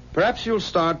 Perhaps you'll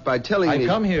start by telling me... I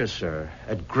come here, sir,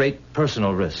 at great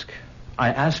personal risk. I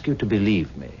ask you to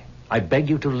believe me. I beg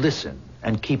you to listen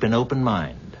and keep an open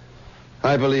mind.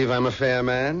 I believe I'm a fair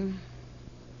man.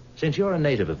 Since you're a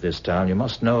native of this town, you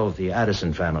must know of the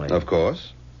Addison family. Of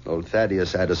course. Old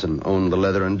Thaddeus Addison owned the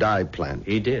leather and dye plant.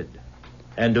 He did.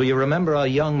 And do you remember a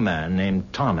young man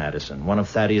named Tom Addison, one of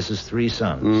Thaddeus's 3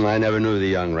 sons? I never knew the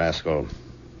young rascal.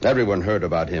 Everyone heard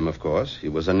about him, of course. He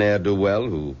was a ne'er-do-well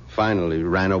who finally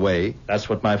ran away. That's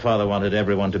what my father wanted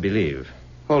everyone to believe.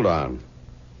 Hold on.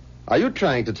 Are you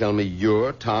trying to tell me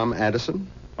you're Tom Addison?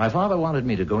 My father wanted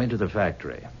me to go into the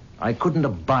factory. I couldn't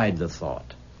abide the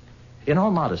thought. In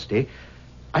all modesty,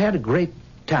 I had a great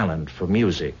talent for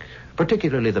music,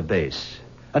 particularly the bass,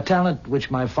 a talent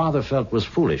which my father felt was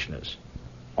foolishness.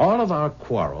 All of our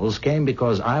quarrels came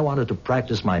because I wanted to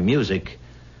practice my music,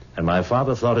 and my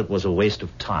father thought it was a waste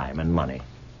of time and money.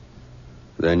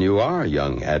 Then you are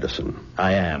young Addison.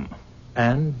 I am.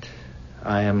 And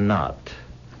I am not.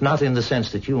 Not in the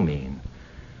sense that you mean.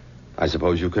 I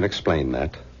suppose you can explain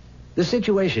that. The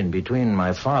situation between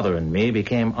my father and me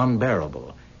became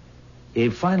unbearable. He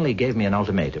finally gave me an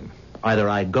ultimatum. Either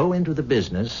I'd go into the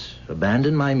business,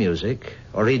 abandon my music,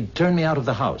 or he'd turn me out of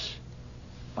the house.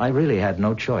 I really had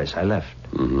no choice. I left.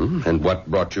 Mm-hmm. And what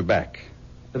brought you back?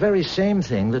 The very same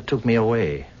thing that took me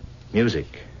away. Music.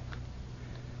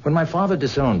 When my father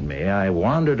disowned me, I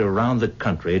wandered around the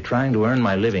country trying to earn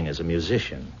my living as a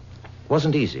musician. It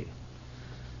wasn't easy.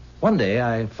 One day,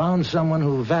 I found someone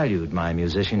who valued my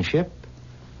musicianship.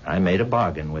 I made a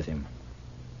bargain with him.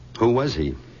 Who was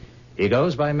he? He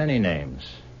goes by many names.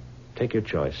 Take your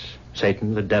choice.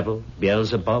 Satan, the devil,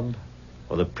 Beelzebub,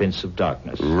 or the Prince of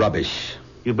Darkness. Rubbish.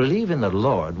 You believe in the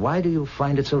Lord. Why do you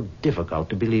find it so difficult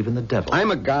to believe in the devil?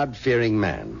 I'm a God-fearing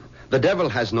man. The devil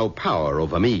has no power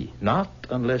over me. Not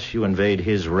unless you invade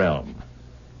his realm,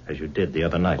 as you did the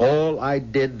other night. All I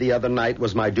did the other night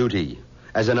was my duty,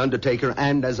 as an undertaker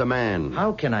and as a man.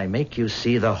 How can I make you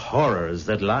see the horrors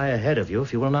that lie ahead of you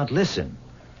if you will not listen?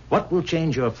 What will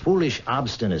change your foolish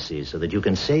obstinacy so that you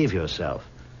can save yourself?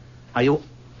 Are you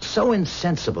so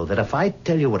insensible that if I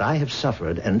tell you what I have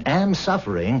suffered and am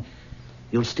suffering,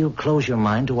 you'll still close your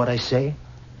mind to what I say?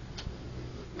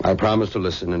 I promise to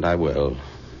listen, and I will.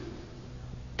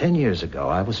 10 years ago,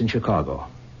 I was in Chicago,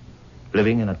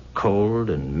 living in a cold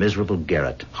and miserable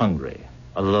garret, hungry,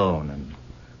 alone, and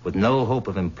with no hope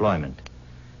of employment.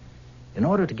 In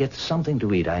order to get something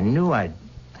to eat, I knew I'd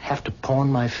have to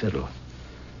pawn my fiddle.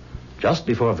 Just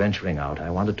before venturing out,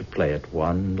 I wanted to play it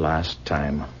one last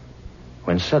time,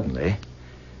 when suddenly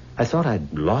I thought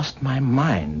I'd lost my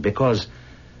mind, because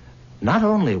not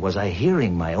only was I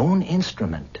hearing my own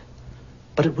instrument,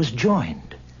 but it was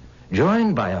joined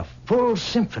by a full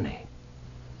symphony,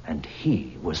 and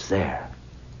he was there.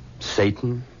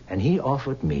 Satan? And he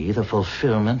offered me the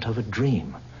fulfillment of a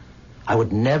dream. I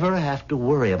would never have to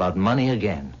worry about money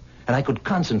again, and I could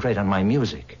concentrate on my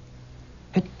music.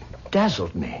 It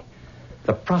dazzled me,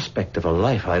 the prospect of a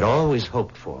life I'd always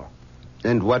hoped for.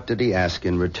 And what did he ask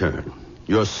in return?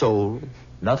 Your soul?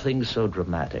 Nothing so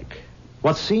dramatic.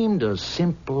 What seemed a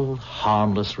simple,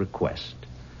 harmless request.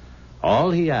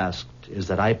 All he asked is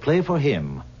that I play for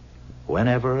him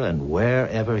whenever and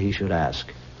wherever he should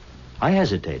ask. I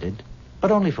hesitated, but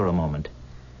only for a moment.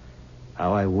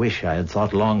 How I wish I had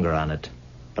thought longer on it,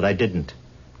 but I didn't.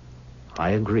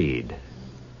 I agreed.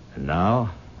 And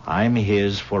now I'm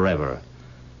his forever.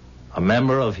 A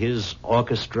member of his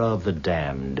orchestra of the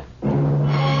damned.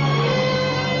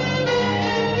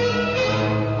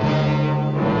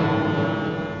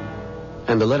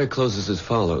 And the letter closes as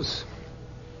follows.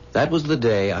 That was the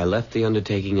day I left the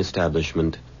undertaking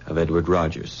establishment of Edward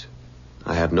Rogers.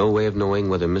 I have no way of knowing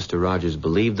whether Mr. Rogers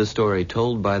believed the story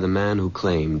told by the man who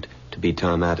claimed to be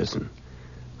Tom Addison.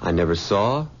 I never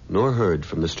saw nor heard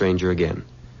from the stranger again,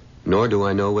 nor do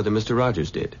I know whether Mr.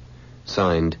 Rogers did.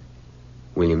 Signed,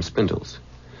 William Spindles.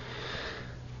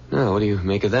 Now, what do you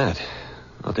make of that?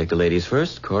 I'll take the ladies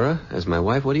first. Cora, as my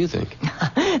wife, what do you think?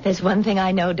 There's one thing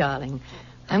I know, darling.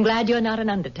 I'm glad you're not an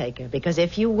undertaker, because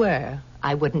if you were,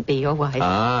 I wouldn't be your wife.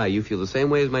 Ah, you feel the same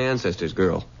way as my ancestors,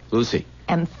 girl. Lucy.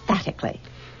 Emphatically.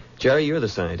 Jerry, you're the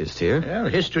scientist here. Well,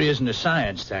 history isn't a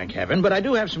science, thank heaven, but I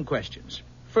do have some questions.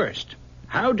 First,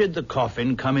 how did the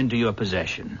coffin come into your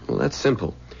possession? Well, that's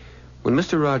simple. When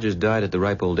Mr. Rogers died at the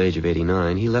ripe old age of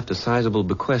 89, he left a sizable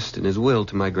bequest in his will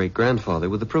to my great-grandfather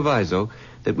with the proviso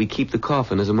that we keep the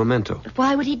coffin as a memento.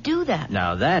 Why would he do that?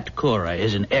 Now, that, Cora,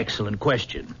 is an excellent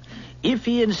question. If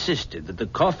he insisted that the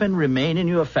coffin remain in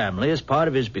your family as part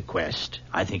of his bequest,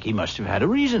 I think he must have had a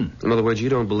reason. In other words, you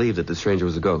don't believe that the stranger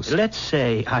was a ghost? Let's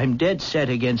say I'm dead set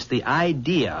against the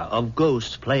idea of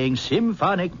ghosts playing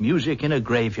symphonic music in a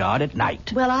graveyard at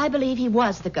night. Well, I believe he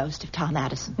was the ghost of Tom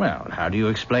Addison. Well, how do you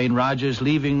explain Rogers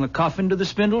leaving the coffin to the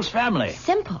Spindles family?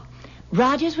 Simple.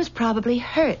 Rogers was probably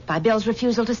hurt by Bill's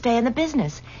refusal to stay in the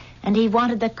business, and he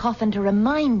wanted the coffin to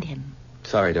remind him.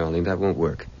 Sorry, darling, that won't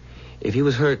work. If he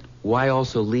was hurt, why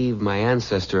also leave my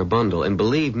ancestor a bundle? And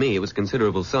believe me, it was a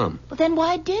considerable sum. Well, then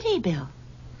why did he, Bill?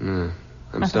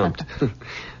 I'm stumped.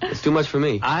 It's too much for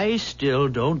me. I still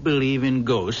don't believe in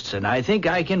ghosts, and I think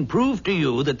I can prove to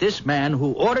you that this man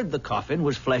who ordered the coffin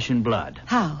was flesh and blood.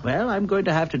 How? Well, I'm going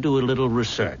to have to do a little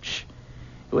research.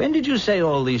 When did you say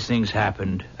all these things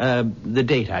happened? The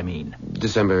date, I mean.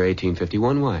 December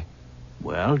 1851. Why?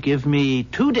 Well, give me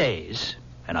 2 days,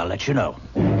 and I'll let you know.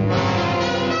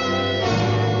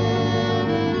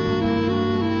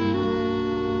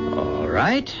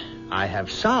 Right? I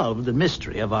have solved the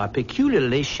mystery of our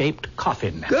peculiarly shaped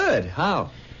coffin. Good.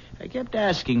 How? I kept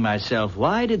asking myself,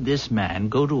 why did this man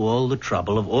go to all the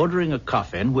trouble of ordering a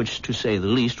coffin, which, to say the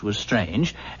least, was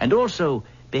strange, and also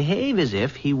behave as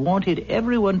if he wanted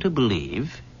everyone to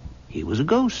believe he was a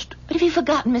ghost? But have you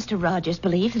forgotten Mr. Rogers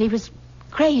believed that he was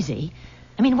crazy?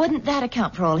 I mean, wouldn't that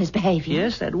account for all his behavior?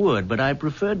 Yes, that would, but I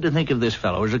preferred to think of this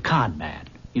fellow as a con man.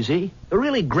 You see, a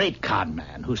really great con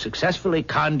man who successfully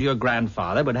conned your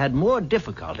grandfather but had more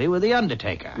difficulty with the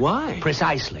undertaker. Why?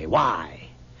 Precisely, why?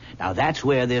 Now, that's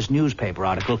where this newspaper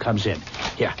article comes in.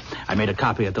 Here, I made a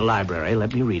copy at the library.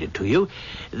 Let me read it to you.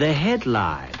 The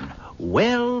headline,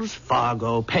 Wells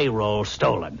Fargo payroll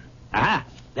stolen. Aha,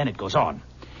 then it goes on.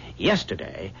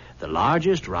 Yesterday, the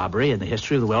largest robbery in the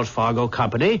history of the Wells Fargo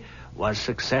Company was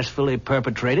successfully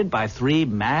perpetrated by 3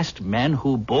 masked men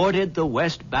who boarded the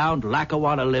westbound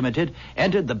Lackawanna Limited,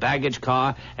 entered the baggage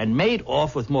car, and made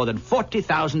off with more than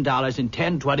 $40,000 in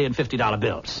 $10, $20, and $50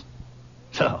 bills.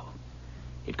 So,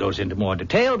 it goes into more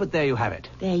detail, but there you have it.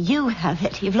 There you have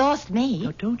it. You've lost me.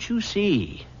 Now, don't you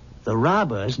see? The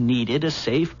robbers needed a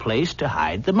safe place to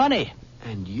hide the money.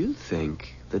 And you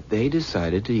think that they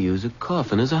decided to use a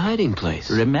coffin as a hiding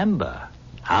place? Remember,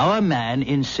 our man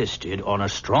insisted on a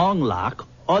strong lock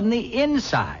on the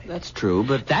inside. That's true,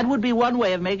 but... That would be one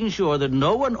way of making sure that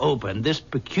no one opened this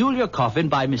peculiar coffin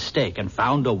by mistake and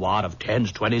found a wad of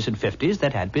 10s, 20s, and 50s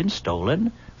that had been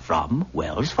stolen from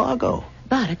Wells Fargo.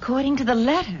 But according to the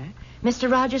letter,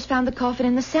 Mr. Rogers found the coffin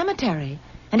in the cemetery.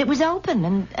 And it was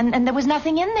open, and there was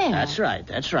nothing in there. That's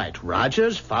right.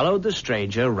 Rogers followed the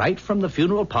stranger right from the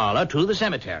funeral parlor to the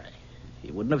cemetery.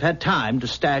 He wouldn't have had time to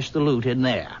stash the loot in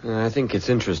there. I think it's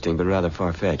interesting, but rather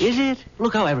far-fetched. Is it?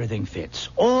 Look how everything fits.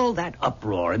 All that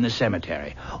uproar in the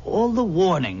cemetery. All the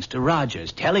warnings to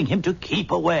Rogers telling him to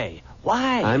keep away.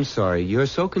 Why? I'm sorry. You're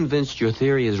so convinced your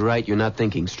theory is right, you're not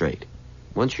thinking straight.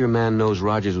 Once your man knows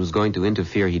Rogers was going to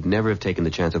interfere, he'd never have taken the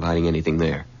chance of hiding anything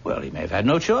there. Well, he may have had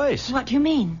no choice. What do you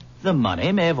mean? The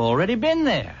money may have already been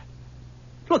there.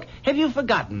 Look, have you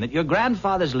forgotten that your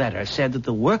grandfather's letter said that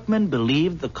the workmen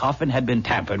believed the coffin had been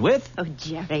tampered with? Oh,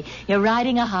 Jerry, you're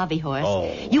riding a hobby horse. Oh.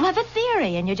 You have a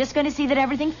theory, and you're just going to see that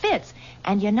everything fits.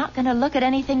 And you're not going to look at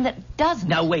anything that doesn't.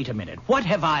 Now, wait a minute. What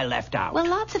have I left out? Well,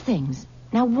 lots of things.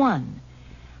 Now, one.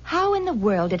 How in the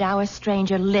world did our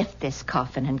stranger lift this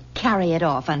coffin and carry it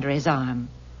off under his arm?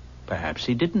 Perhaps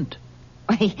he didn't.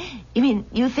 You mean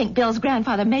you think Bill's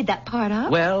grandfather made that part up?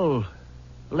 Well,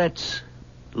 let's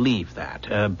leave that.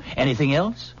 Anything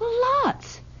else? Well,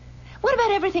 lots. What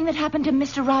about everything that happened to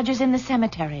Mr. Rogers in the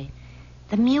cemetery?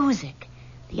 The music,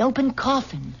 the open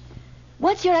coffin.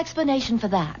 What's your explanation for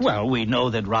that? Well, we know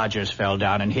that Rogers fell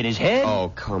down and hit his head.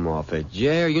 Oh, come off it,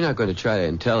 Jer. You're not going to try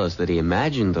to tell us that he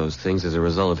imagined those things as a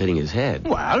result of hitting his head.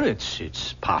 Well,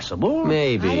 it's possible.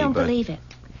 Maybe, I don't believe it.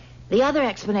 The other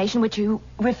explanation, which you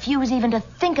refuse even to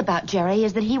think about, Jerry,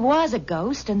 is that he was a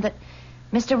ghost and that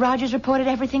Mr. Rogers reported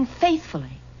everything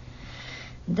faithfully.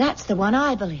 That's the one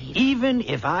I believe. Even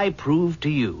if I prove to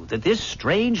you that this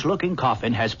strange-looking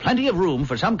coffin has plenty of room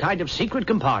for some kind of secret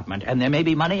compartment and there may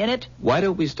be money in it? Why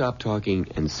don't we stop talking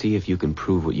and see if you can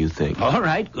prove what you think? All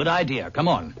right, good idea. Come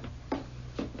on.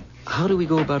 How do we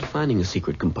go about finding a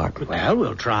secret compartment? Well,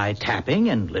 we'll try tapping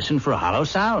and listen for a hollow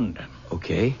sound.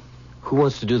 Okay. Who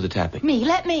wants to do the tapping? Me,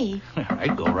 let me. All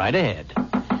right, go right ahead.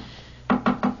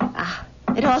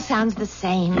 It all sounds the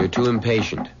same. You're too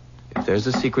impatient. If there's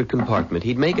a secret compartment,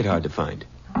 he'd make it hard to find.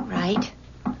 Right.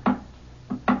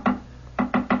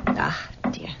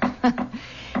 Dear.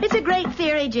 It's a great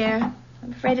theory, Jer.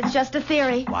 I'm afraid it's just a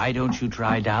theory. Why don't you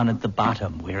try down at the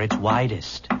bottom where it's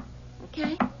widest?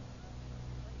 Okay.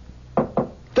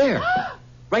 There.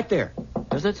 Right there.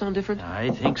 Doesn't that sound different? I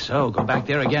think so. Go back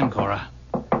there again, Cora.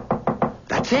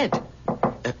 That's it.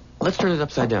 Let's turn it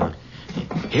upside down.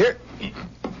 Here.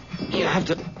 You have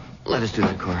to let us do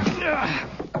that, Cora.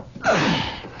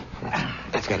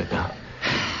 That's got it now.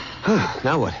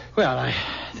 Now what? Well, I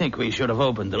think we should have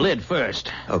opened the lid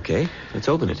first. Okay, let's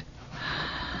open it.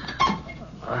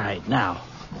 All right, now,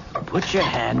 put your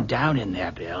hand down in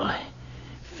there, Bill.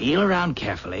 Feel around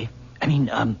carefully.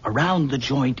 Around the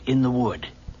joint in the wood.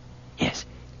 Yes.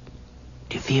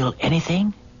 Do you feel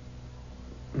anything?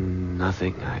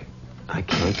 Nothing. I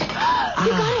can't.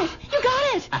 You got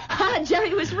it.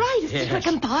 Jerry was right. It's just a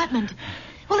compartment.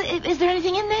 Well, is there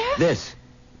anything in there? This.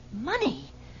 Money.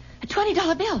 A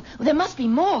 $20 bill. Well, there must be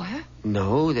more.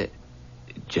 No,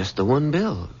 just the one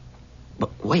bill. But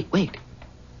wait.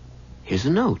 Here's a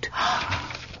note.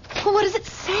 Well, what does it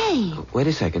say? Wait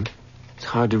a second. It's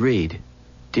hard to read.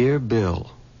 Dear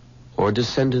Bill, or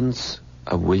descendants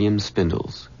of William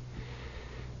Spindles,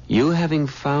 you having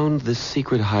found this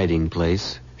secret hiding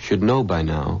place should know by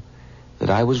now that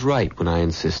I was right when I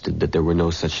insisted that there were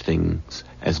no such things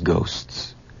as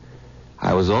ghosts.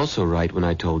 I was also right when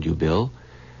I told you, Bill,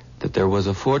 that there was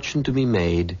a fortune to be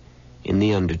made in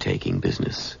the undertaking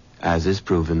business, as is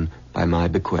proven by my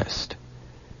bequest.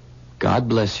 God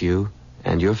bless you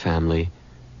and your family.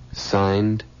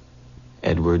 Signed,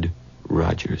 Edward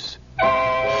Rogers.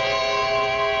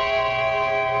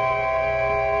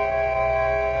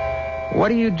 What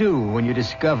do you do when you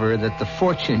discover that the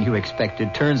fortune you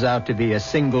expected turns out to be a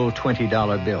single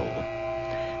 $20 bill?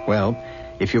 Well,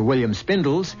 if you're William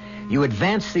Spindles, you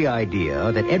advance the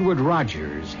idea that Edward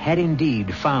Rogers had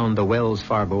indeed found the Wells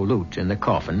Fargo loot in the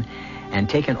coffin and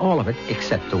taken all of it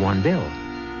except the one bill.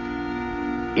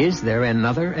 Is there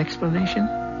another explanation?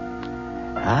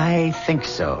 I think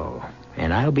so,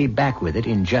 and I'll be back with it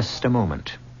in just a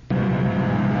moment.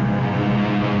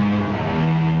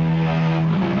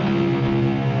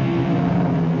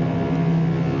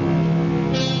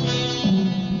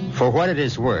 For what it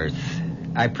is worth,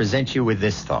 I present you with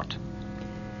this thought.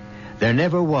 There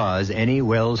never was any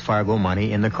Wells Fargo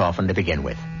money in the coffin to begin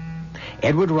with.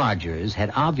 Edward Rogers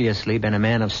had obviously been a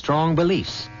man of strong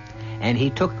beliefs, and he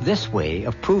took this way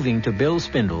of proving to Bill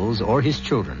Spindles or his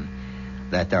children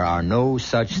that there are no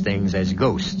such things as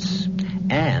ghosts,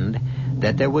 and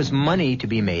that there was money to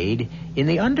be made in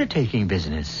the undertaking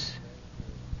business.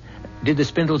 Did the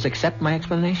Spindles accept my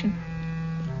explanation?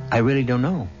 I really don't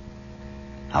know.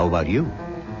 How about you?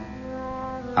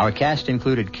 Our cast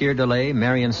included Keir Delay,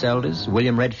 Marion Seldes,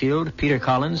 William Redfield, Peter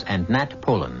Collins, and Nat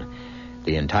Polen.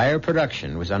 The entire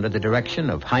production was under the direction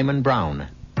of Hyman Brown.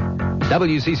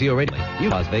 WCCO Radio,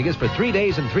 Las Vegas for 3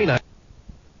 days and 3 nights.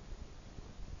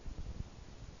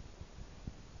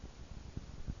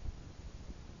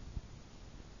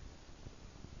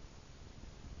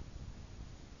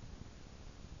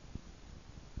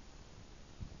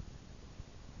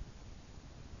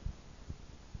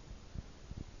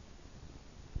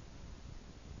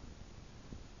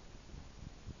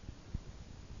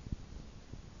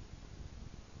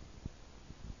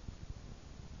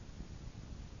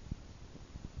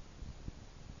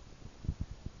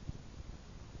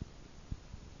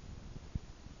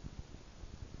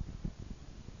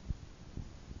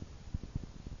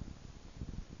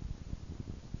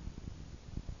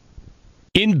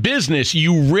 In business,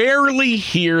 you rarely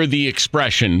hear the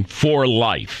expression for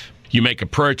life. You make a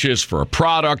purchase for a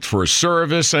product, for a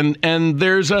service, and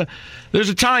there's a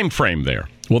time frame there.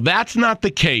 Well, that's not the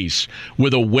case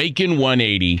with Awaken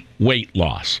 180 weight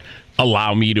loss.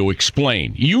 Allow me to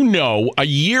explain. You know, a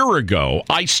year ago,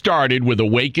 I started with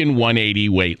Awaken 180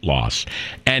 weight loss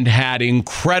and had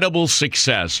incredible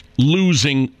success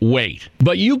losing weight.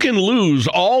 But you can lose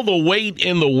all the weight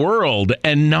in the world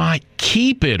and not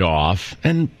keep it off.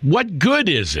 And what good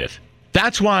is it?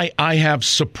 That's why I have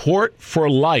support for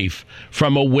life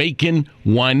from Awaken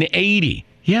 180.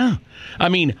 Yeah. I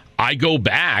mean, I go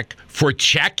back for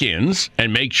check-ins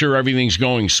and make sure everything's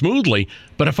going smoothly.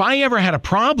 But if I ever had a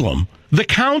problem, the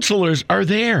counselors are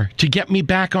there to get me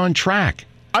back on track.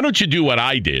 Why don't you do what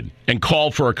I did and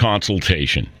call for a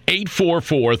consultation?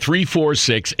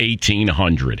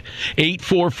 844-346-1800.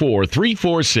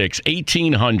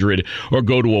 844-346-1800 or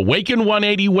go to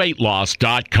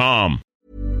awaken180weightloss.com.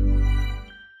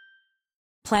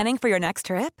 Planning for your next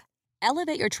trip?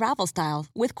 Elevate your travel style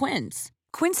with Quince.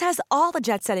 Quince has all the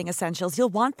jet-setting essentials you'll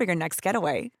want for your next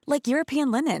getaway, like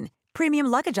European linen, premium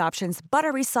luggage options,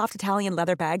 buttery soft Italian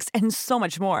leather bags, and so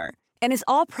much more. And is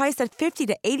all priced at 50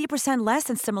 to 80% less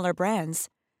than similar brands.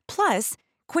 Plus,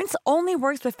 Quince only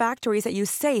works with factories that use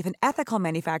safe and ethical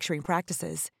manufacturing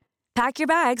practices. Pack your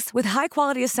bags with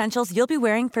high-quality essentials you'll be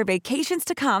wearing for vacations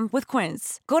to come with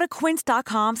Quince. Go to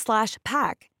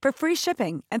quince.com/pack for free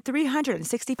shipping and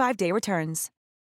 365-day returns.